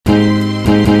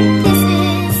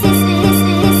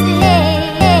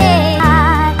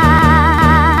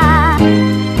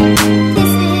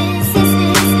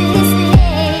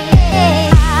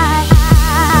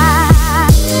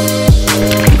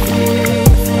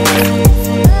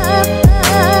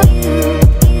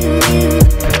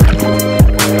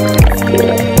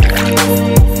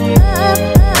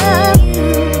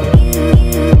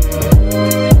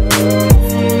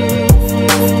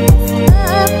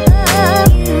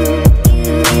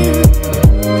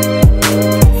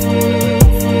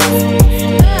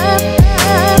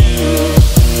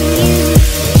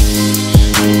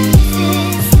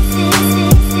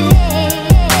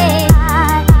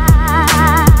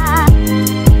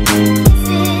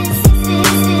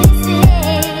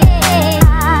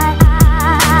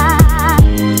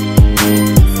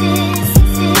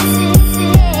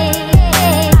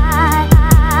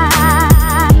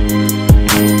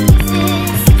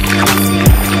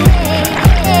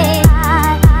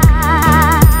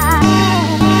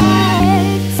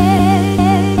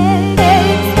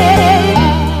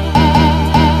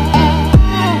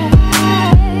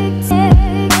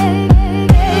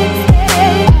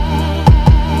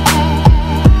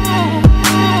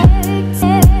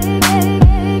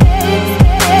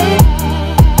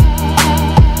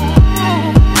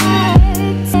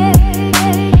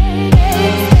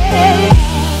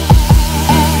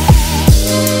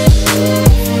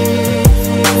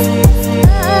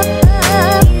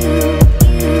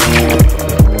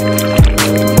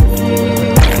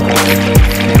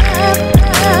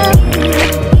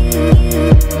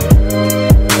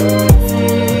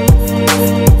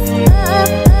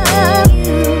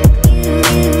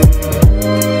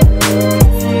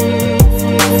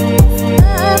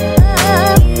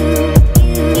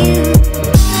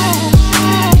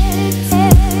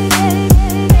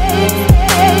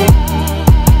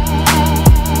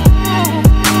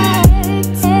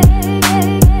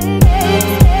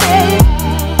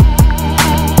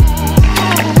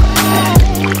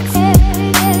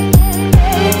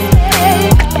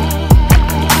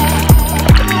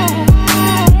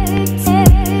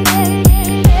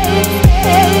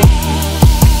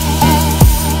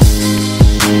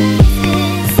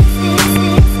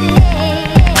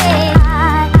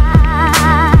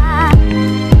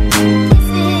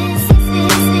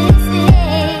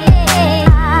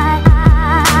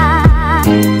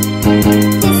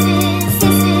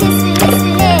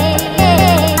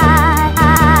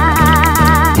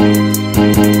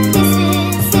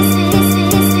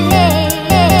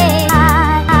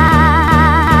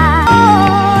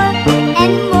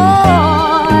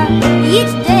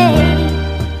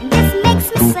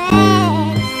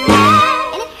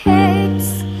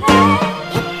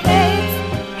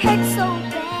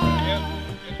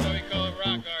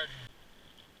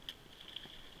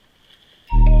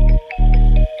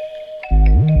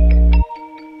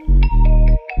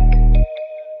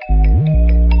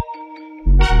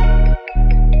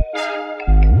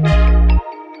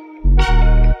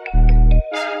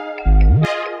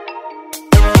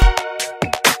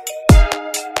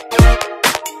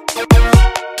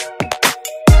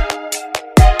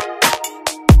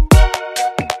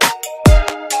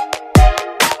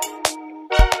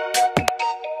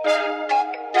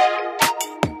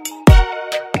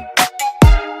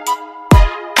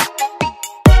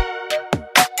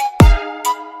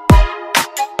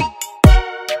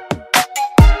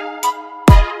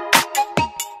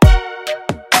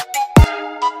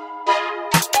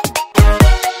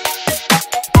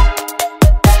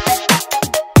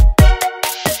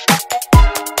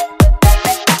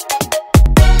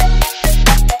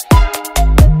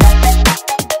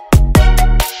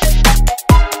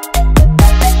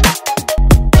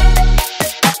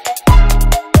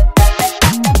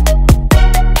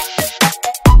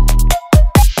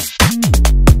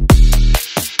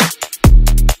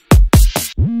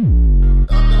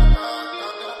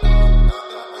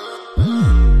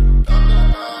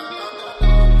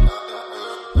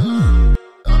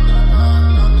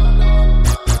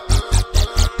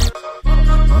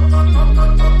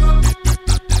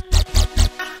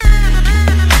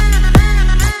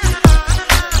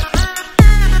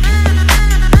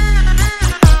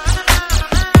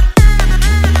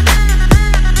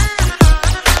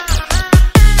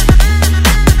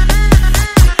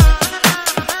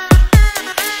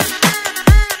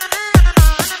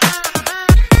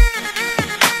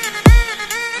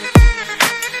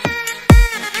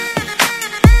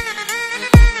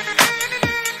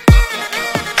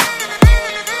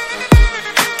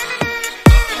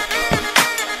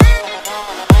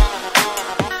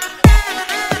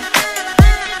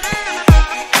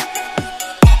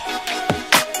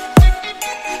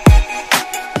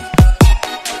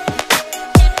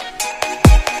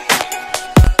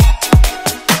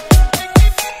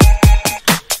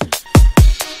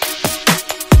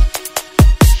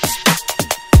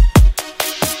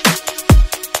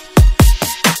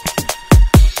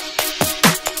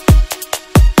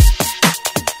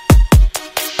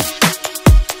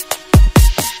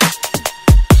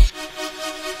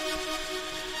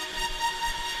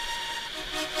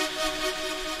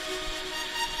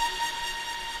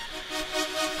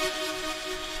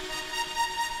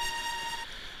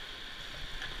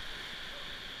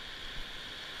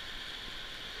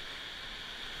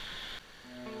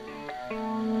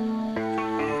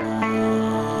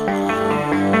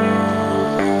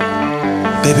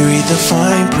Baby, read the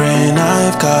fine print.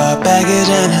 I've got baggage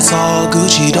and it's all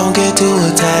Gucci. Don't get too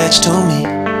attached to me.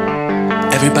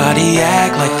 Everybody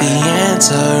act like the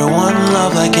answer. One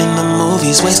love like in the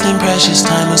movies. Wasting precious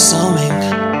time assuming.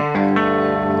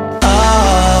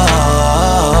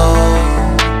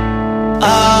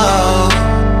 Oh,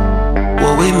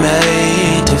 were we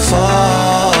made to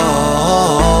fall?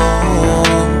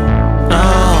 No,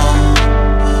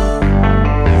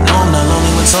 I'm not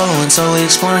lonely when solo and solely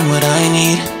exploring what I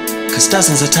need. Cause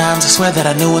dozens of times I swear that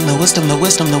I knew when the wisdom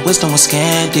was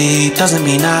scanty. Doesn't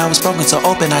mean I was broken so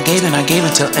open, I gave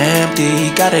till empty.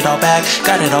 Got it all back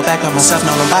by myself,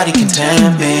 now nobody can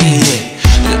tempt me.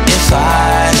 If I